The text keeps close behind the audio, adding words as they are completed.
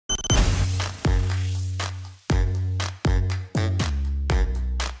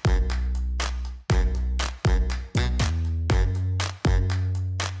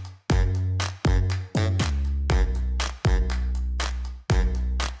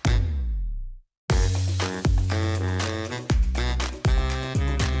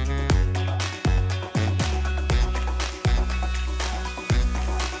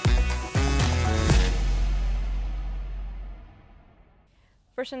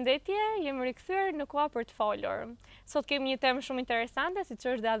Përshëndetje, jemi rikthyer në Koha Për Të Folur. Sot kemi një temë shumë interesante, siç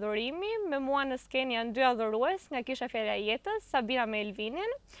është dhe adhurimi. Me mua në skenë janë dy adhurues nga Kisha Fjala e Jetës, Sabina me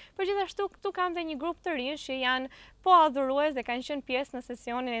Elvinin. Por gjithashtu këtu kam dhe një grup të rinj që janë po adhurues dhe kanë qenë pjesë në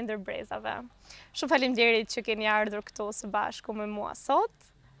sesionin e Ndër Brezave. Shumë faleminderit që keni ardhur këtu së bashku me mua sot.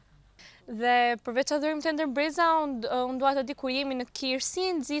 Dhe përveç adhurimit të Ndër Breza, unë dua të di kur jemi në kishë, si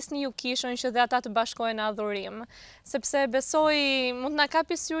nxisni ju kishën që dhe ata të bashkohen në adhurim. Sepse besoj mund na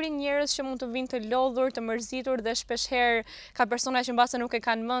kapi syrin njerëz që mund të vinë të lodhur, të mërzitur dhe shpeshherë ka persona që mbase nuk e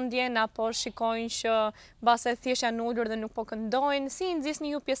kanë mendjen apo shikojnë që mbase thjesht janë ulur dhe nuk po këndojnë. Si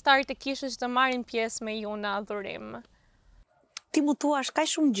nxisni ju pjesëtarit e kishës që të marrin pjesë me ju në adhurim? Ti mund thuash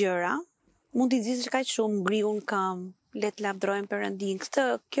kaq shumë gjëra, mund t'i nxisësh kaq shumë ngriun kam, le të lavdrojmë Perëndinë.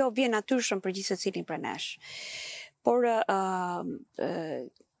 Kjo vjen natyrshëm për gjithë secilin prej nesh. Por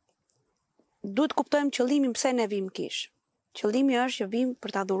duhet kuptojmë qëllimin pse ne vim kish. Qëllimi është që vim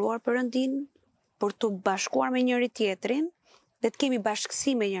për të adhuruar Perëndinë, për të bashkuar me njëri tjetrin dhe të kemi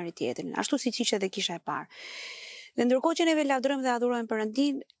bashkësi me njëri tjetrin, ashtu siç ishte edhe kisha e parë. Dhe ndërkohë që neve lavdrojmë dhe adhurojmë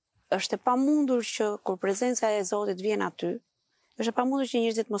Perëndinë, është e pamundur që kur prezenca e Zotit vjen aty, është e pamundur që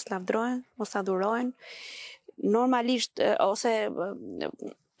njerëzit mos lavdrojnë, mos adhurojnë. Normalisht ose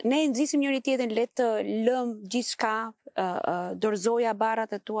ne nxisim njëri tjetrin, le të lëm gjithçka, dorëzoja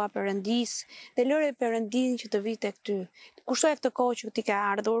barrat e tua Perëndis dhe lëre Perëndinë që të vijë tek ty. Kushtoje këtë kohë që ti ke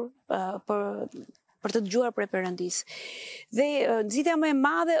ardhur për të dëgjuar prej Perëndis. Dhe nxitja më e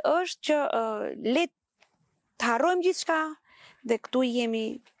madhe është që le të harrojmë gjithçka dhe këtu jemi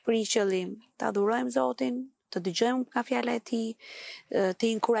për një qëllim, të adhurojmë Zotin, të dëgjojmë nga fjala e tij, të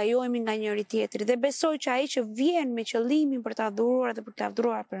inkurajohemi nga njëri tjetri dhe besoj që ai që vjen me qëllimin për të adhuruar dhe për të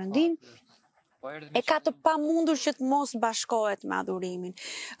lavdëruar Perëndinë e ka të pamundur që të mos bashkohet me adhurimin.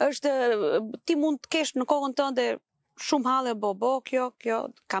 Ti mund të kesh në kokën tënde shumë halle bobo, kjo,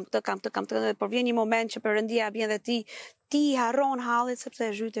 kam këtë, por vjen një moment që Perëndia vjen dhe ti harron hallet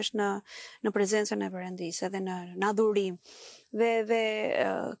sepse zhytesh në prezencën e Perëndisë edhe në adhurim. Dhe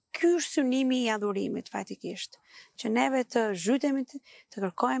ky është synimi i adhurimit faktikisht, që neve të zhytemi, të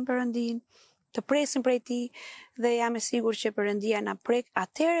kërkojmë Perëndinë, të presim prej tij dhe jam e sigurt që Perëndia na prek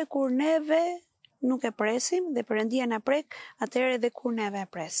atëherë kur neve nuk e presim dhe Perëndia na prek atëherë edhe kur neve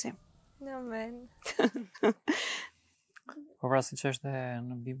e presim. Amen. Po pra siç është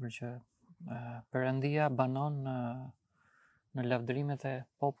në Bibël që Perëndia banon në lavdërimet e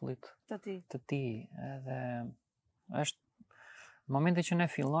popullit të tij, edhe është në momentin që ne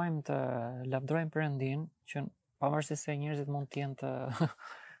fillojmë të lavdërojmë Perëndinë, që pavarësisht se njerëzit mund të jenë të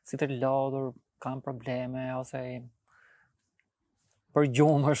si të lodhur, kanë probleme ose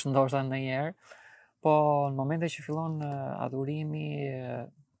përgjumësh ndoshta ndonjëherë, po në momentin që fillon adhurimi,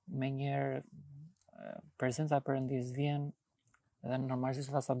 menjëherë prezenca e Perëndisë vjen dhe normalisht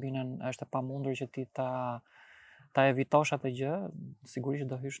sa Sabinën është e pamundur që ti ta evitosh atë gjë, sigurisht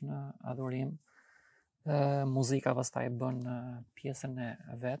do hysh në adhurim. Muzika pastaj bën pjesën e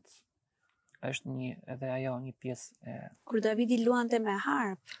vet. Është edhe ajo një pjesë e kur Davidi luante me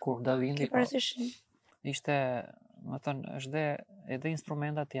harp. Kur Davidi ishte, më thënë, është edhe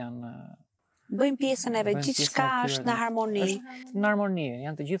instrumentat janë bëjnë pjesën e vet, gjithçka është në harmoni. Në harmoni,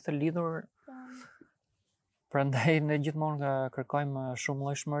 janë të gjithë të lidhur. Prandaj ne gjithmonë kërkojmë shumë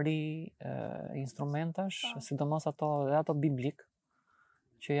llojshmëri instrumentash, sidomos ato biblik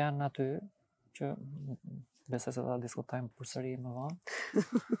që janë aty, që besoj se do ta diskutojmë përsëri më vonë.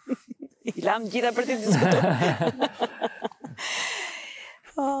 I lam gjitha për të diskutuar.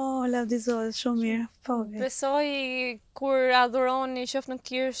 Lavdizohet shumë mirë. Po. Besoj kur adhuroni qoftë në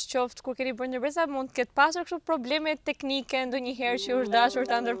kishë, qoftë kur keni bërë Ndër Breza, mund të ketë pasur kështu probleme teknike ndonjëherë që është dashur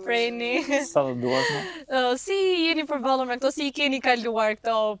ta ndërprerni. Sa do duhet më? Si jeni përballur me këto, si i keni kaluar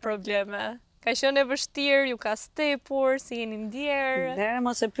këto probleme? Ka qenë e vështirë, ju ka stepur, si jeni ndjerë? Dhe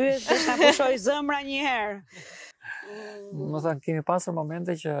mos e pyet, dhe ta pushoj zëmra një herë. Më thënë, kemi pasur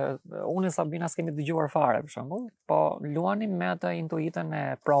momente që unë e Sabina s'kemi dëgjuar fare, për shembull, po luanim me atë intuitën e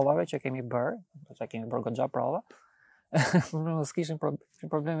provave që kemi bërë, që kemi bërë goxha prova. Nuk kishim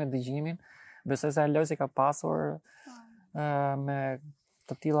probleme me dëgjimin. Besoj se Aloisi ka pasur me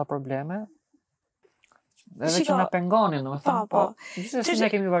të tilla probleme. Edhe që na pengonin, domethënë, po. Gjithsesi ne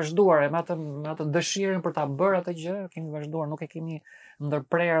kemi vazhduar me atë dëshirën për ta bërë atë gjë, kemi vazhduar, nuk e kemi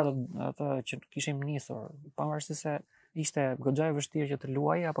ndërprerë atë që kishim nisur, pavarësisht se ishte goxha e vështirë që të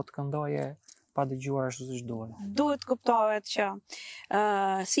luaje apo të këndoje pa dëgjuar ashtu siç duhet. Duhet kuptohet që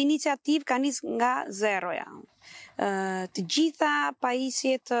si iniciativë ka nis nga zeroja. Të gjitha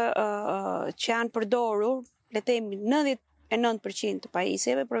pajisjet që janë përdorur, le të themi 99% të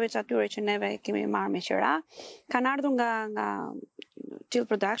pajisjeve, përveç atyre që neve kemi marrë me qira, kanë ardhur nga Chill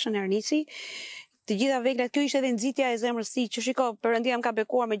Production Ernisi. Të gjitha veglat, kjo ishte edhe nxitja e zemrës si, që shiko, Perëndia më ka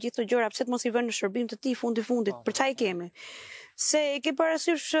bekuar me gjithë këto gjëra, pse të mos i vënë në shërbim të tij fundit, për çfarë i kemi? Se e ke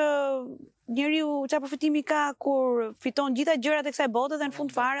parasysh njeriu çfarë përfitimi ka kur fiton gjitha gjërat e kësaj bote dhe në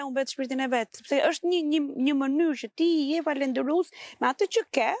fund fare humbet shpirtin e vet. Sepse është një mënyrë që ti je falendërues me atë që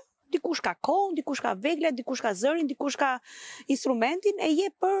ke. Dikush ka kohën, dikush ka veglat, dikush ka zërin, dikush ka instrumentin e je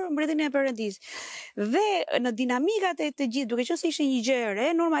për mbretërinë e Perëndisë. Dhe në dinamikat e të gjithë, duke qenë se ishte një gjë e re,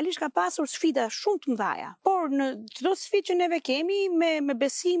 normalisht ka pasur sfida shumë të mëdha. Por në çdo sfidë që neve kemi me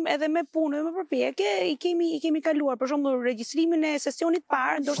besim edhe me punë dhe me përpjekje, i kemi kaluar. Për shembull, regjistrimin e sesionit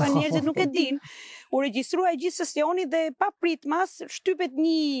parë, ndoshta njerëzit nuk e dinë, u regjistrua gjithë sesioni dhe pa pritmas shtypet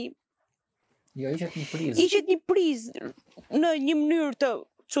një Ishet një prizë në një mënyrë të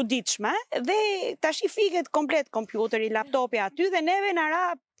çuditshme dhe tash i fiket komplet kompjuteri, laptopi aty dhe neve na ra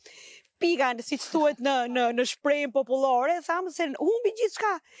pika, siç thuhet në shprehjen popullore, thamë se humbi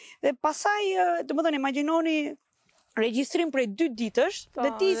gjithçka. Dhe pastaj, domethënë imagjinoni regjistrim prej 2 ditësh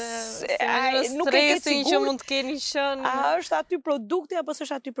dhe ti nuk e ke sigurt që mund të keni qenë. A është aty produkti apo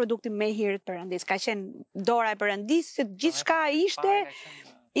s'është aty produkti më i hirit Perëndis? Ka qenë dora e Perëndis, se gjithçka ishte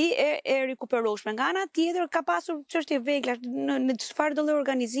e rikuperueshme. Nga ana tjetër ka pasur çështje vegla në çfarë do lloj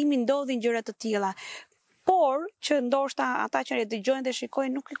organizimi ndodhin gjëra të tilla. Por që ndoshta ata që e dëgjojnë dhe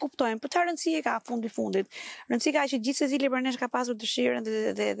shikojnë nuk e kuptojnë. Për çfarë rëndësie ka fundit? Rëndësia ka që gjithsesi për nesh ka pasur dëshirën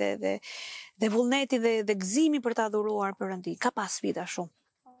dhe vullneti dhe gëzimi për të adhuruar Perëndin. Ka pas sfida shumë.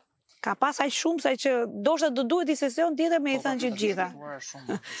 Ka pas aq shumë sa që ndoshta do duhet një sesion tjetër me i thënë që gjitha.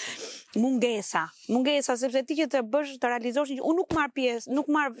 Mungesa, sepse ti që të bësh, të realizosh, unë nuk marr pjesë, nuk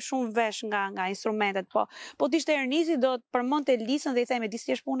marr shumë vesh nga instrumentet, po të ishte Ernisi do të përmendte listën dhe i themi,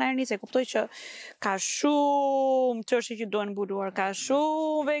 "Disi është puna e Ernisi", kuptoj që ka shumë çështje që duhen mbuluar, ka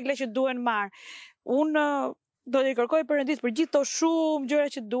shumë vegla që duhen marr. Unë do t'i kërkoj Perëndis për gjithë to shumë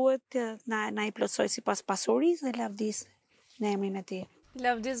gjëra që duhet na i plotsoj sipas pasurisë dhe lavdisë në emrin e Tij.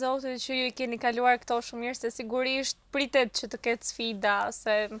 Lavdi Zotit që ju i keni kaluar këto shumë mirë, se sigurisht pritet që të ketë sfida,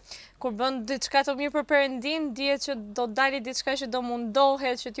 se kur bën diçka të mirë për Perëndinë, dihet që do dalë diçka që do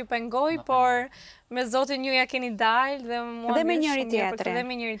mundohet që t'ju pengoj, por me Zotin ju ja keni dalë dhe me njëri tjetrin. Dhe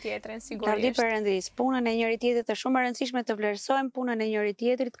me njëri tjetrin, sigurisht. Lavdi Perëndis, punën e njëri tjetrit është shumë e rëndësishme të vlerësojmë punën e njëri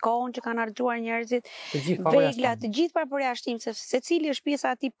tjetrit, kohën që kanë harxuar njerëzit, vegla, të gjithë pa përjashtim, se secili është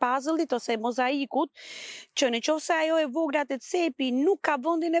pjesa e atij puzzle-it ose mozaikut, që nëse ajo e vogla të cepi nuk ka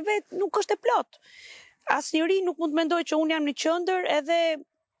vendin e vet, nuk është e plot. Asnjëri nuk mund të mendojë që unë jam në qendër edhe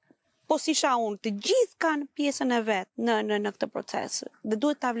po si isha unë, të gjithë kanë pjesën e vet në këtë proces. Dhe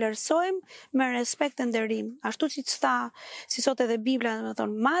duhet ta vlerësojmë me respekt e nderim. Ashtu siç tha, si sot edhe Bibla,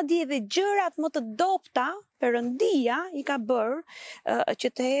 domethënë, madje edhe gjërat më të dobta Perëndia i ka bërë që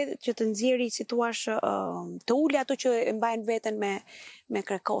të nxjerrë, si thua, të ulë ato që e mbajnë veten me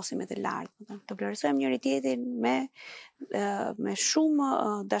kërkosim e të lartë. Të vlerësojmë njëri tjetrin me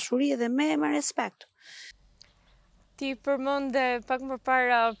shumë dashuri dhe me respekt. Ti përmende pak më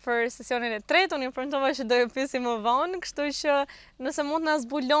parë për sesionin e tretë, unë ju premtova që do ju pyesim më vonë, kështu që nëse mund na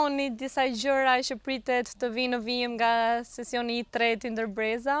zbuloni disa gjëra që pritet të vinë në vijim nga sesioni i tretë i Ndër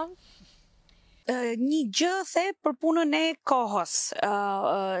Breza. Një gjë the për punën e kohës.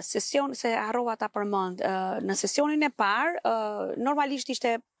 Sesion se harrova ta përmend. Në sesionin e parë, normalisht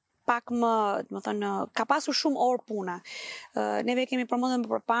ishte pak më ka pasur shumë orë puna. Neve kemi përmendur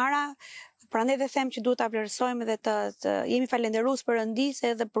më përpara. Prandaj dhe them që duhet ta vlerësojmë dhe të jemi falënderues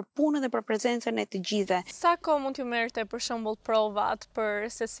Perëndisë edhe për punën dhe për prezencën e të gjithëve. Sa kohë mund t'ju merrte për shembull provat për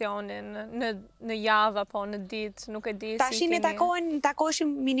sesionin në javë apo në ditë, nuk e di si. Tash ne takoheshim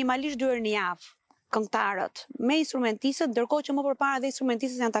minimalisht 2 herë në javë. Këngëtarët me instrumentistët, ndërkohë që më përpara dhe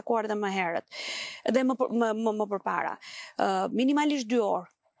instrumentistët janë takuar edhe më herët. Dhe më përpara. Minimalisht 2 orë.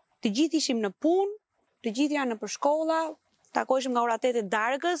 Të gjithë ishim në punë, të gjithë janë nëpër shkolla. Takoheshim nga ora 8 e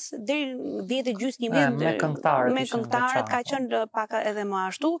darkës deri 10:30 me këngëtarët. Me këngëtarët ka qenë pak edhe më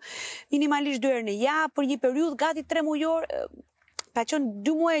ashtu. Minimalisht 2 herë në javë për një periudhë gati 3 mujor. Ka qenë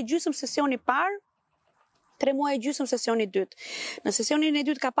 2 muaj e gjysmë sesioni i parë, 3 muaj e gjysmë sesioni i dytë. Në sesionin e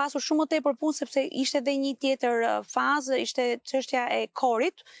dytë ka pasur shumë më tepër punë sepse ishte edhe një tjetër fazë, ishte çështja e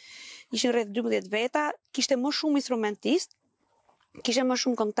korit. Ishin rreth 12 veta, kishte më shumë instrumentistë. Kishte më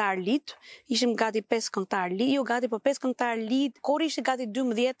shumë këngëtar lit, ishim gati 5 këngëtar lit, gati po 5 këngëtar lit, kori ishte gati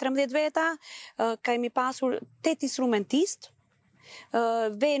 12-13 veta, kemi pasur 8 instrumentistë,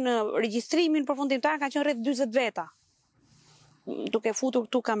 dhe në regjistrimin përfundimtar ka qenë rreth 40 veta. Duke futur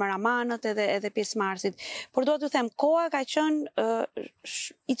këtu kameramanët edhe pjesëmarrësit. Por do t'ju them, koha ka qenë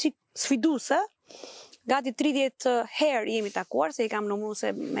i çik sfiduese, gati 30 herë jemi takuar, se i kam numëruar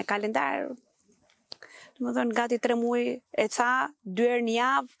se me kalendar. më thënë gati 3 muaj e ca, 2 herë në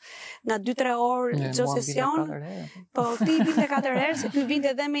javë, nga 2-3 orë çdo sesion. Po ti vinte 4 herë, se ky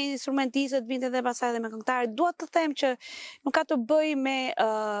vinte edhe me instrumentistët, vinte edhe pasaj edhe me këngëtarët. Dua të them që nuk ka të bëj me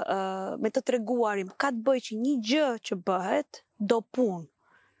të treguarin, ka të bëj që një gjë që bëhet do punë.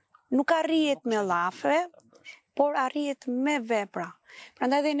 Nuk arrihet me llafe, por arrihet me vepra.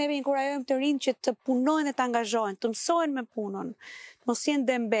 Prandaj dhe neve inkurajojmë të rinj që të punojnë dhe të angazhohen, të mësojnë me punën, mos jenë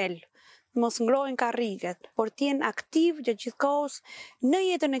dembel, mos ngrohen karriget, por të jenë aktiv gjatë gjithë kohës në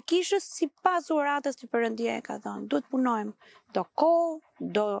jetën e kishës sipas dhuratës që Perëndia e ka dhënë. Duhet punojmë, do kohë,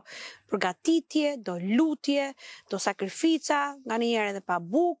 do përgatitje, do lutje, do sakrifica, nganjëherë edhe pa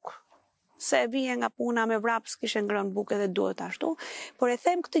bukë, se vije nga puna me vrap s'kishe ngrënë bukë edhe duhet ashtu, por e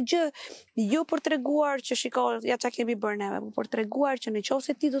them këtë gjë jo për treguar që shiko, ja çka kemi bërë neve, por për treguar që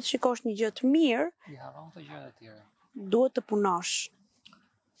nëse ti do të shikosh një gjë të mirë, i harron të gjërat e tjera. Duhet të punosh.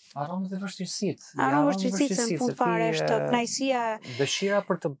 Harron të vështirësitë. Harron vështirësitë në fund fare është kënaqësia. Dëshira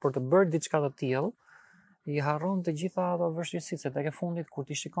për të bërë diçka të tillë, i harron të gjitha ato vështirësitë, se tek e fundit kur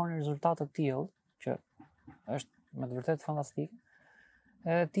ti shikon rezultate të tillë, që është me të vërtetë fantastike,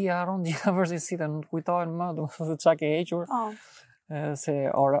 ti harron gjitha vështirësitë, nuk kujtohen më, domethënë çka ke hequr. Se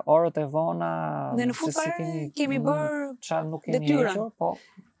orët e vona, dhe në fund fare kemi bërë çfarë nuk kemi hequr, po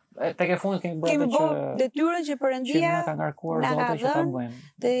tek e fundit kemi bërë detyrën që Perëndia na ka ngarkuar Zoti që ta bëjmë.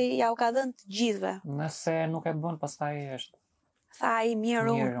 Dhe ja u ka dhënë të gjithëve. Nëse nuk e bën, pastaj është. Tha ai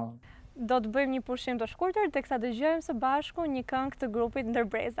mirë unë. Do të bëjmë një pushim të shkurtër teksa dëgjojmë së bashku një këngë të grupit Ndër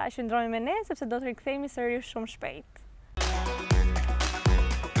Breza. Qëndroni me ne sepse do të rikthehemi sërish shumë shpejt.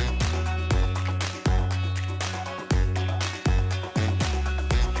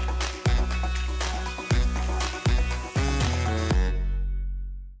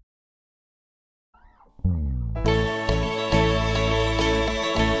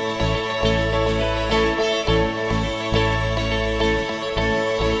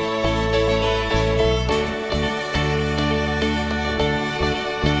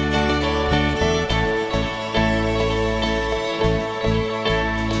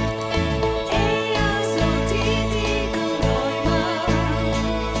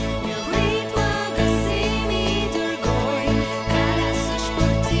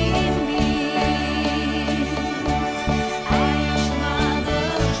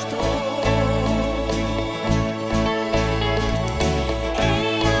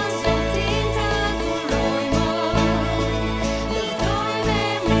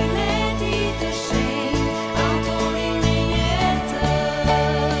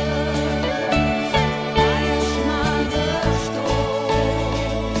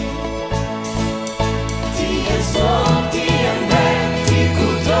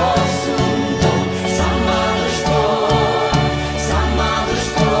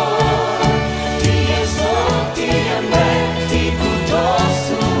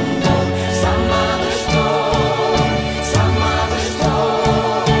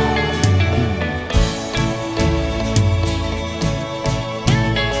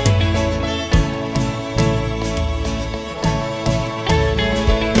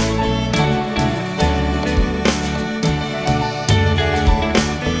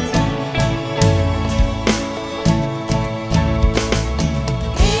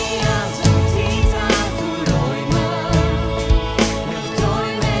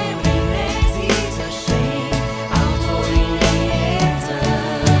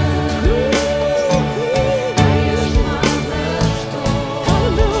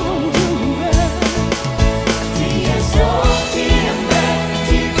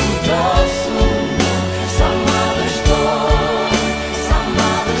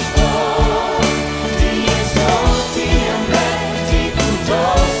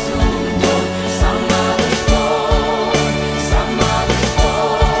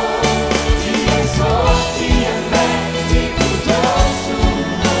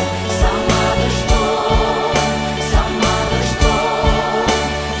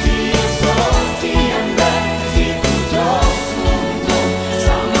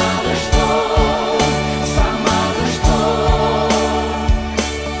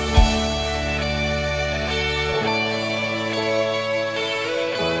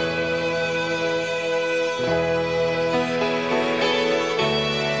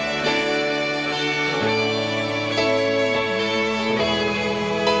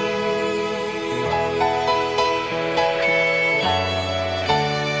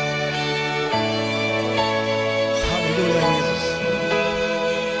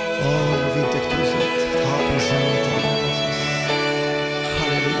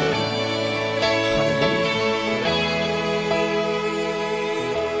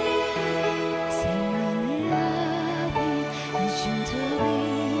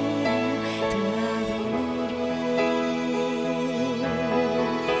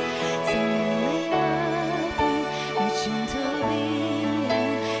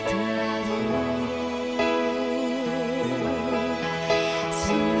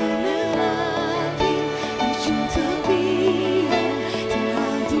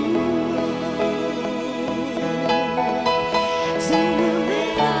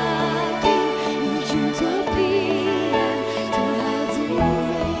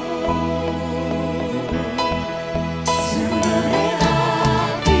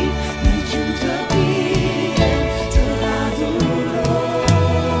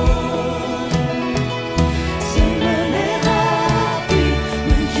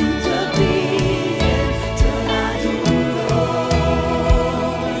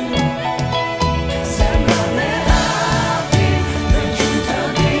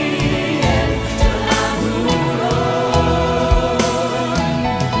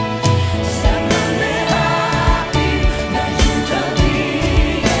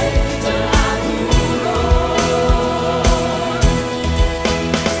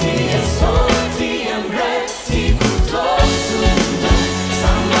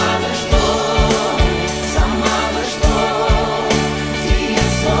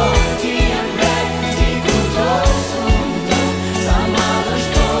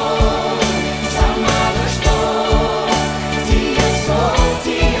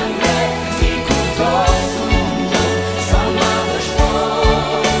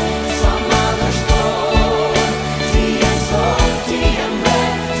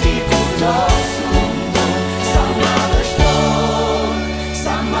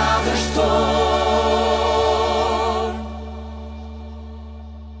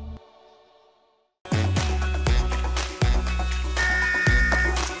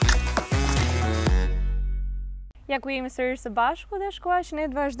 Ja ku jemi sërish së bashku dhe shkoa që ne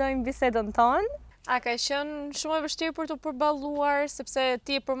të vazhdojmë bisedën tonë. A ka qenë shumë e vështirë për të përballuar, sepse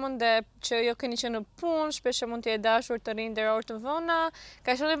ti e përmende që jo keni qenë në punë, shpesh mund të jetë dashur të rinë deri orë të vëna.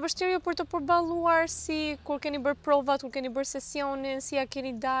 Ka qenë e vështirë për të përballuar si kur keni bërë provat, kur keni bërë sesionin, si ja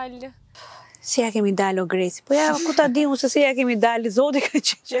keni dalë? Si ja kemi dalë o Greci? Po ja, ku ta di unë se si ja kemi dalë, Zoti ka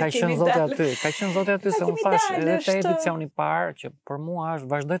qenë që ja kemi dalë. Ka qenë Zoti aty se unë thash edhe te edicioni i parë që për mua është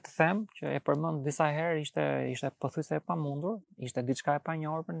vazhdoj të them që e përmend disa herë ishte pothuajse e pamundur, ishte diçka e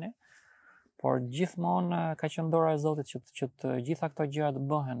panjohur për ne. Por gjithmonë ka qenë dora e Zotit që të gjitha këto gjëra të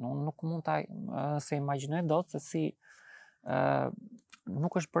bëhen. Unë nuk mund ta se imagjinoj dot se si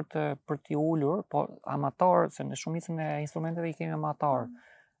nuk është për t'i ulur, po amator, se në shumicën e instrumenteve i kemi amator,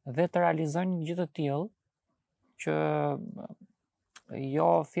 dhe të realizojnë një gjë të tillë që jo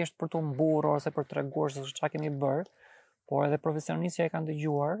thjesht për të mburur ose për treguar se çfarë kemi bërë, por edhe profesionistë që e kanë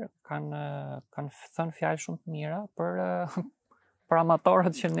dëgjuar kanë thënë fjalë shumë të mira për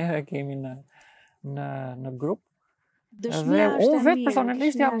amatorët që ne kemi në grup. Dhe unë vetë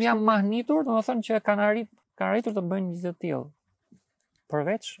personalisht jam mahnitur, domethënë që kanë arritur të bëjnë një gjë të tillë.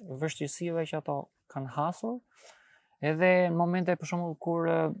 Përveç vështirësive që ato kanë hasur, edhe në momente për shembull kur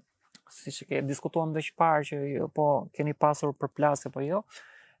siç e diskutuam më parë që po keni pasur përplasje apo jo,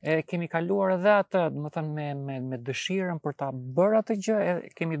 kemi kaluar edhe atë, domethënë me dëshirën për ta bërë atë gjë,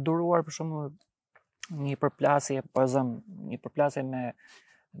 kemi duruar për shembull një përplasje, një përplasje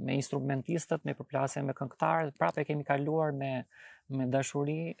me instrumentistët, një përplasje me këngëtarët, prapë e kemi kaluar me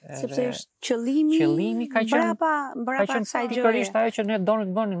dashuri. Sepse është qëllimi ka qenë brapa kësaj gjëje. Pikërisht ajo që ne donim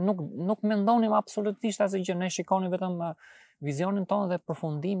të bënim, nuk mendonim absolutisht asgjë gjë, ne shikonim vetëm vizionin tonë dhe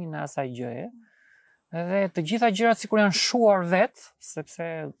përfundimin e asaj gjëje. Dhe të gjitha gjërat sikur janë shuar vetë, sepse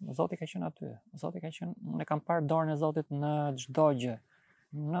Zoti ka qenë aty. Unë e kam parë dorën e Zotit në çdo gjë.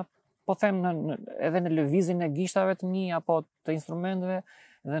 Po them edhe në lëvizjen e gishtave të mi apo të instrumenteve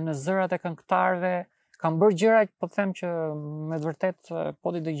dhe në zërat e këngëtarëve, kam bërë gjëra po them që me të vërtet po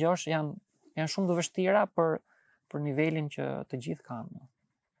ti dëgjosh janë shumë të vështira për nivelin që të gjithë kanë.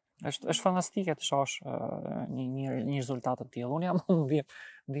 Është fantastike të shohësh një rezultat të tillë. Unë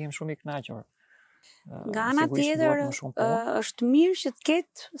ndihem shumë i kënaqur. Nga ana tjetër është mirë që të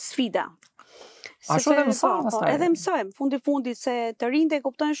ketë sfida. Ashtu edhe mësojmë. Edhe mësojmë, fundi se të rinjtë e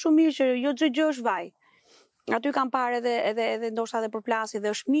kuptojnë shumë mirë që jo çdo gjë është vaj. Aty kam parë edhe ndoshta edhe përplasje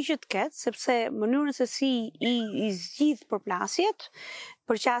dhe është mirë që të ketë, sepse mënyrën se si i zgjidh përplasjet,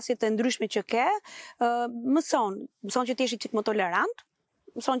 përqasjet e ndryshme që ke, mëson që të jesh çik më tolerant,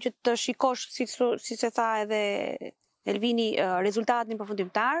 mëson që të shikosh si se tha edhe Elvini rezultatin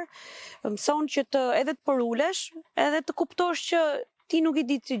përfundimtar, mëson që edhe të përulesh, edhe të kuptosh që ti nuk i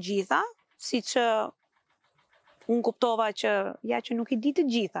di të gjitha, siç unë kuptova që nuk i di të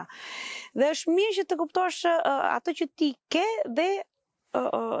gjitha. Dhe është mirë që të kuptosh atë që ti ke dhe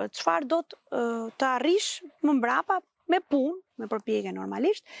çfarë do të arrish më mbrapa me punë, me përpjekje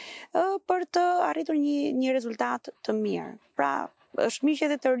normalisht, për të arritur një rezultat të mirë. Pra, është mirë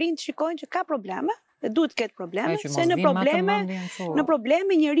që edhe të rinjtë shikojnë që ka probleme, dhe duhet ketë probleme, se në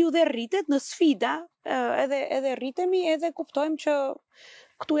probleme njeriu dhe rritet, në sfida edhe rritemi, edhe kuptojmë që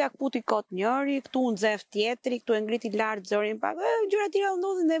këtu ja kputi kot njëri, këtu nxef tjetri, këtu e ngriti lart zërin pak. Gjëra të tjera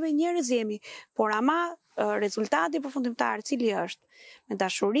ndodhin dhe me njerëz jemi, por ama rezultati përfundimtar cili është me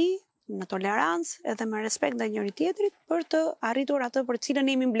dashuri, me tolerancë edhe me respekt ndaj njëri tjetrit për të arritur atë për cilën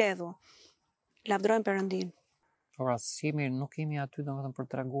jemi mbledhur. Lavdërojmë Perëndinë. Ora, nuk jemi aty domethënë për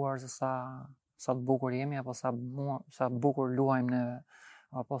treguar se sa të bukur jemi apo sa bukur luajmë ne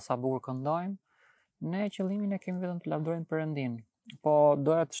apo sa bukur këndojmë. Ne qëllimin e kemi vetëm të lavdërojmë Perëndinë. Po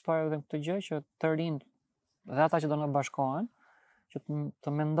doja të shtoj edhe këtë gjë që të rinjt dhe ata që do në bashkohen, që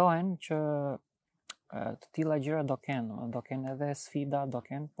të mendojnë që të tilla gjëra do kenë edhe sfida,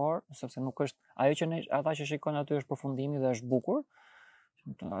 por sepse nuk është ajo që ata që shikojnë aty është përfundimi dhe është bukur.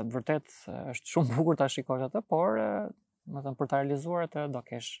 Vërtet është shumë bukur ta shikosh atë, por për ta realizuar atë do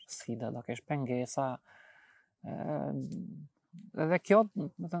kesh sfida, do kesh pengesa. Edhe kjo,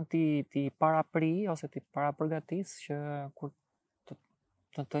 ti parapri ose ti parapërgatis që kur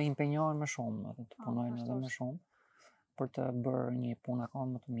të impenjohen më shumë, të punojnë edhe më shumë për të bërë një punë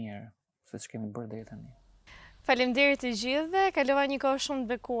akoma më të mirë, siç kemi bërë deri tani. Faleminderit të gjithëve, kalova një kohë shumë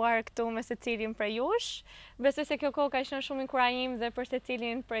të bekuar këtu me secilin prej jush. Besoj se kjo kohë ka qenë shumë inkurajim dhe për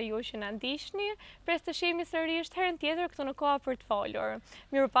secilin prej jush që na ndiqni. Pres të shihemi sërish herën tjetër këtu në Koha Për Të Folur.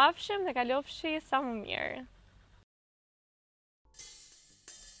 Mirupafshim dhe kalofshi sa më mirë.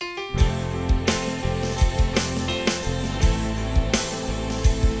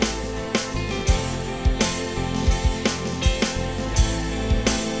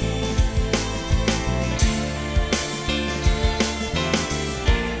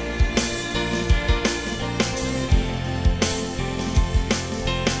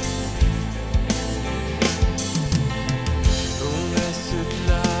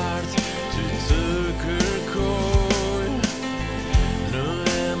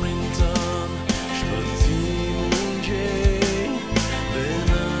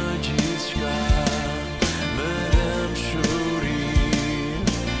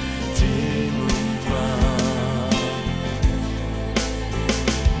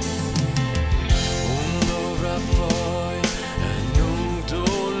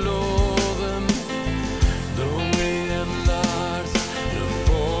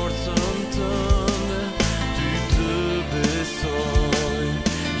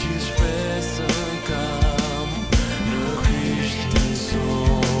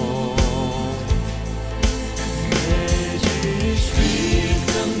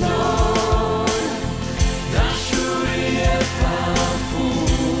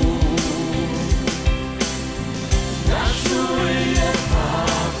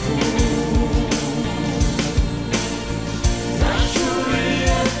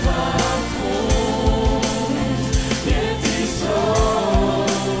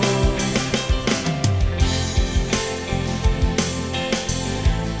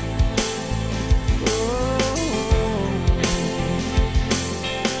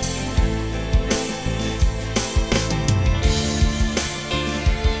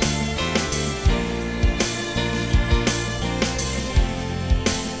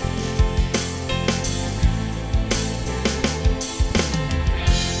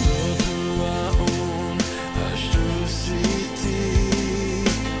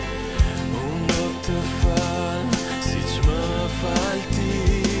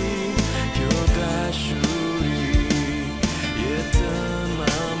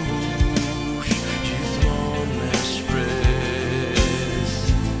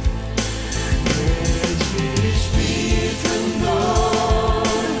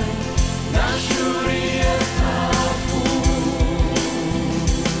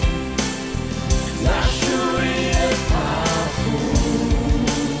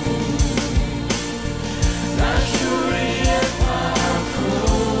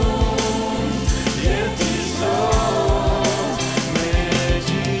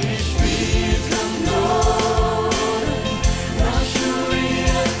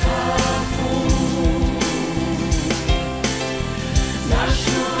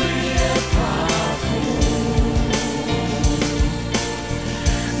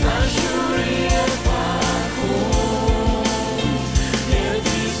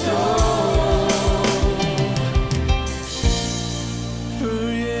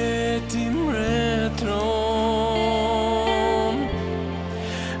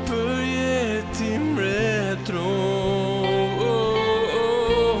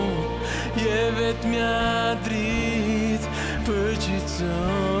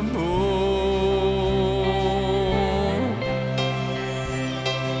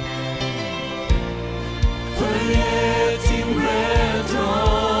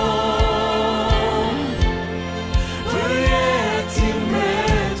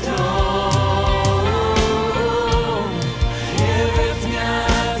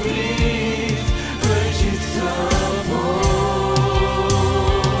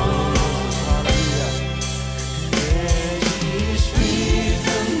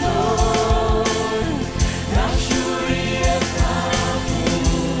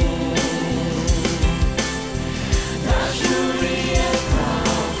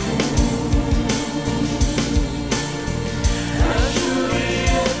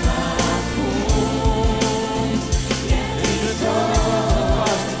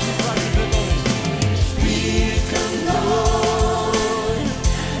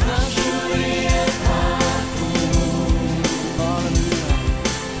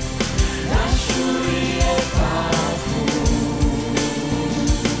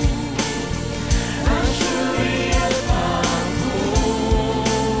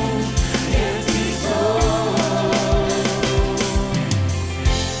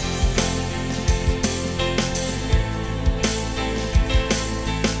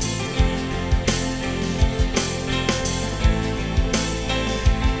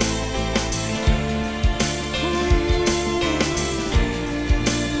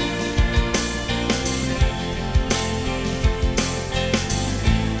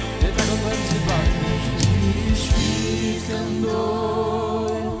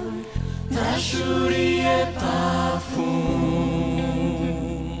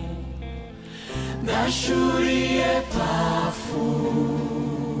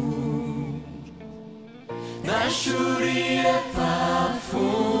 dashurie